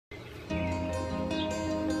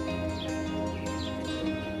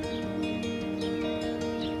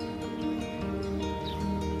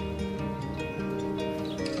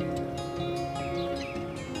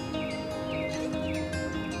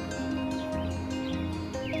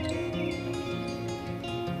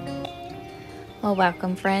Well,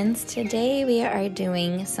 welcome friends. Today we are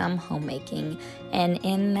doing some homemaking, and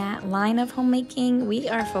in that line of homemaking, we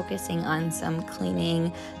are focusing on some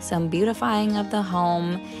cleaning, some beautifying of the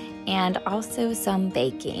home, and also some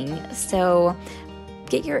baking. So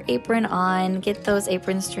get your apron on, get those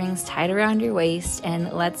apron strings tied around your waist,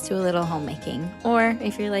 and let's do a little homemaking. Or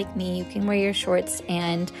if you're like me, you can wear your shorts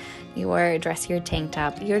and your dressier tank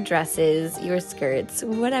top, your dresses, your skirts,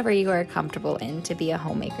 whatever you are comfortable in to be a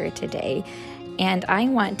homemaker today. And I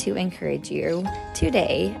want to encourage you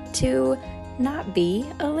today to not be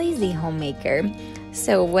a lazy homemaker.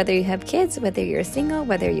 So whether you have kids, whether you're single,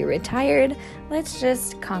 whether you're retired, let's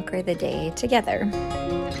just conquer the day together.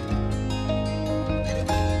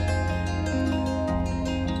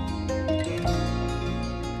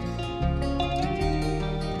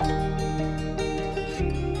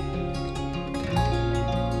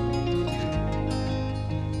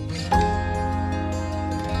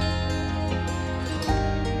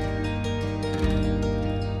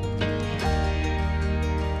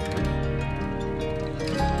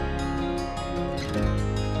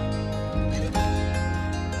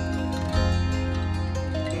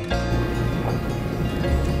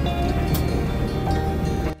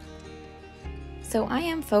 So I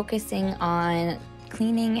am focusing on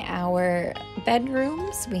cleaning our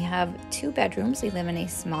bedrooms. We have 2 bedrooms. We live in a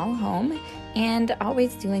small home, and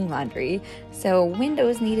always doing laundry. So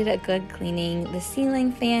windows needed a good cleaning. The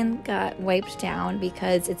ceiling fan got wiped down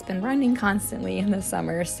because it's been running constantly in the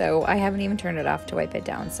summer, so I haven't even turned it off to wipe it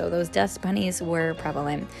down. So those dust bunnies were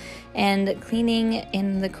prevalent. And cleaning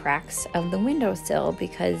in the cracks of the windowsill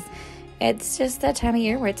because it's just that time of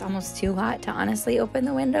year where it's almost too hot to honestly open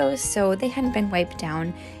the windows, so they hadn't been wiped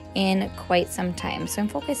down in quite some time. So I'm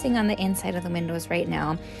focusing on the inside of the windows right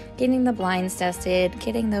now, getting the blinds dusted,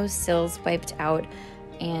 getting those sills wiped out,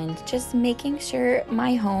 and just making sure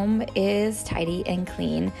my home is tidy and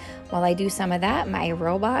clean. While I do some of that, my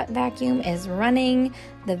robot vacuum is running,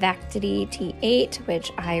 the Vactity T8,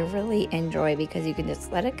 which I really enjoy because you can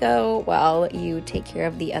just let it go while you take care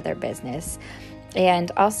of the other business.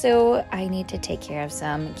 And also, I need to take care of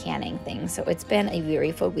some canning things. So it's been a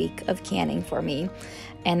very full week of canning for me.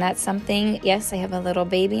 And that's something, yes, I have a little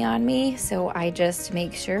baby on me, so I just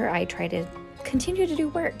make sure I try to continue to do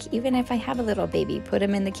work, even if I have a little baby, put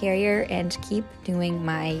him in the carrier and keep doing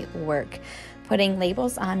my work. Putting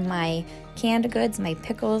labels on my canned goods, my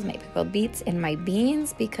pickles, my pickled beets, and my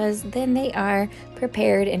beans, because then they are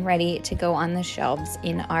prepared and ready to go on the shelves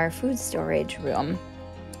in our food storage room.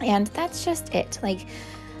 And that's just it. Like,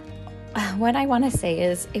 what I want to say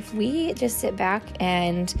is if we just sit back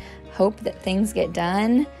and hope that things get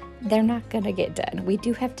done, they're not going to get done. We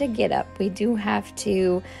do have to get up. We do have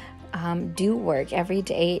to do work every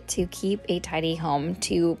day to keep a tidy home,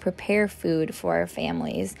 to prepare food for our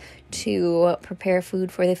families, to prepare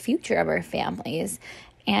food for the future of our families.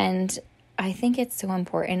 And I think it's so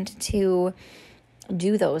important to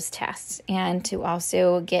do those tests and to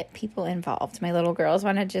also get people involved. My little girls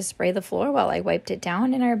want to just spray the floor while I wiped it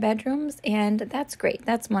down in our bedrooms, and that's great.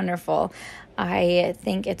 That's wonderful. I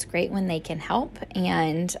think it's great when they can help,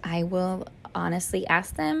 and I will honestly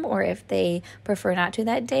ask them, or if they prefer not to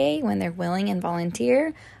that day, when they're willing and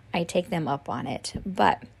volunteer, I take them up on it.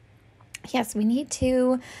 But yes, we need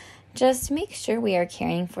to just make sure we are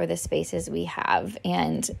caring for the spaces we have.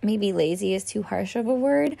 And maybe lazy is too harsh of a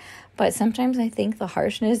word, but sometimes I think the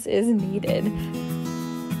harshness is needed.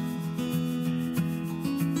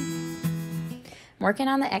 I'm working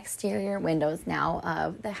on the exterior windows now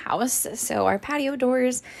of the house. So our patio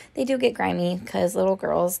doors, they do get grimy because little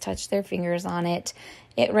girls touch their fingers on it.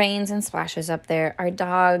 It rains and splashes up there. Our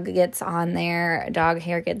dog gets on there. Dog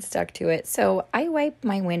hair gets stuck to it. So I wipe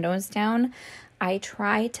my windows down. I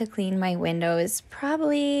try to clean my windows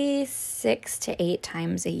probably 6 to 8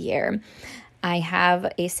 times a year. I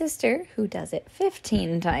have a sister who does it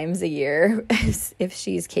 15 times a year if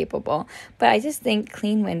she's capable. But I just think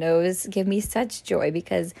clean windows give me such joy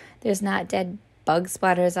because there's not dead bug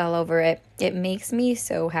splatters all over it. It makes me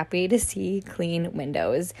so happy to see clean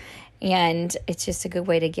windows. And it's just a good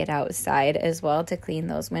way to get outside as well to clean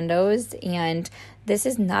those windows. And this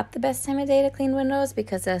is not the best time of day to clean windows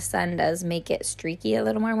because the sun does make it streaky a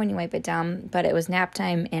little more when you wipe it down. But it was nap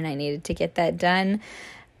time and I needed to get that done.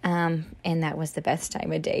 And that was the best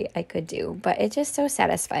time of day I could do. But it's just so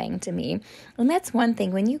satisfying to me. And that's one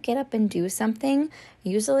thing. When you get up and do something,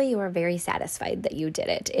 usually you are very satisfied that you did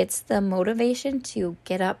it. It's the motivation to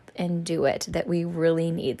get up and do it that we really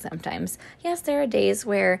need sometimes. Yes, there are days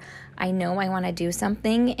where I know I want to do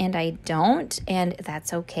something and I don't, and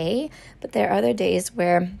that's okay. But there are other days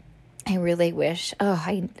where I really wish,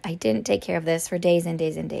 I didn't take care of this for days and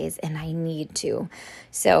days and days, and I need to.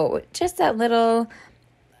 So just that little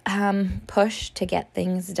push to get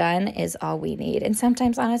things done is all we need. And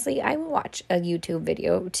sometimes, honestly, I will watch a YouTube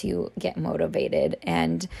video to get motivated.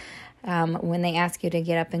 And when they ask you to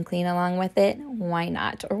get up and clean along with it, why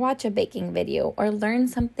not? Or watch a baking video or learn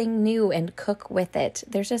something new and cook with it.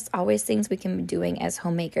 There's just always things we can be doing as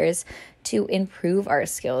homemakers to improve our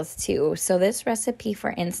skills too. So this recipe,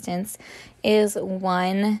 for instance, is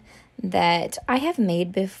one that I have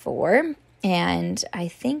made before, and I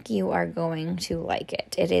think you are going to like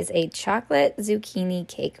it. It is a chocolate zucchini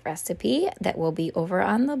cake recipe that will be over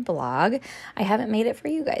on the blog. I haven't made it for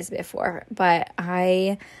you guys before, but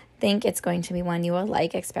I think it's going to be one you will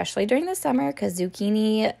like, especially during the summer, because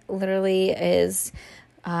zucchini literally is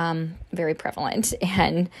very prevalent,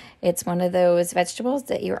 and it's one of those vegetables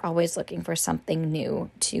that you're always looking for something new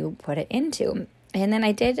to put it into. And then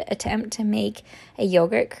I did attempt to make a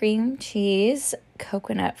yogurt cream cheese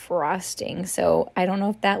coconut frosting. So I don't know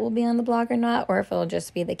if that will be on the blog or not, or if it'll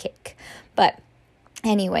just be the cake. But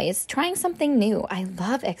anyways, trying something new. I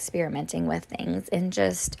love experimenting with things and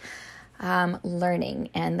just learning.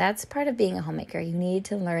 And that's part of being a homemaker. You need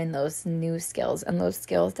to learn those new skills, and those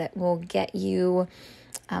skills that will get you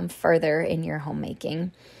further in your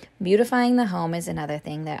homemaking. Beautifying the home is another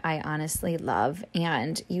thing that I honestly love,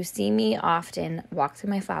 and you see me often walk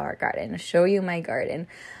through my flower garden, show you my garden,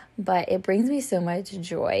 but it brings me so much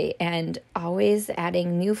joy, and always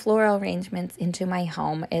adding new floral arrangements into my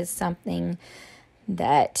home is something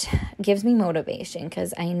that gives me motivation,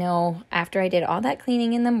 because I know after I did all that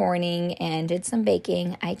cleaning in the morning and did some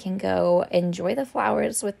baking, I can go enjoy the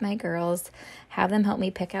flowers with my girls, have them help me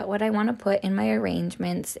pick out what I want to put in my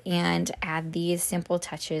arrangements, and add these simple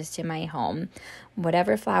touches to my home.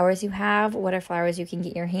 Whatever flowers you have, whatever flowers you can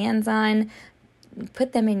get your hands on,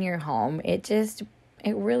 put them in your home. It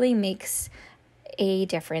really makes a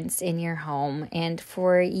difference in your home, and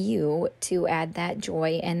for you to add that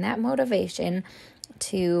joy and that motivation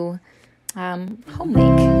to home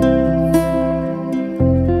make.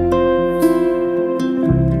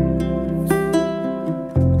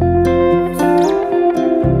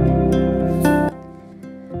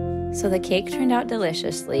 So the cake turned out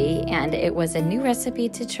deliciously, and it was a new recipe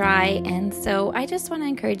to try, and so I just want to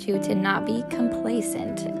encourage you to not be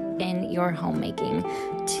complacent in your homemaking,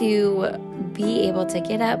 to be able to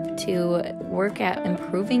get up, to work at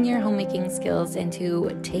improving your homemaking skills, and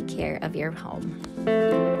to take care of your home.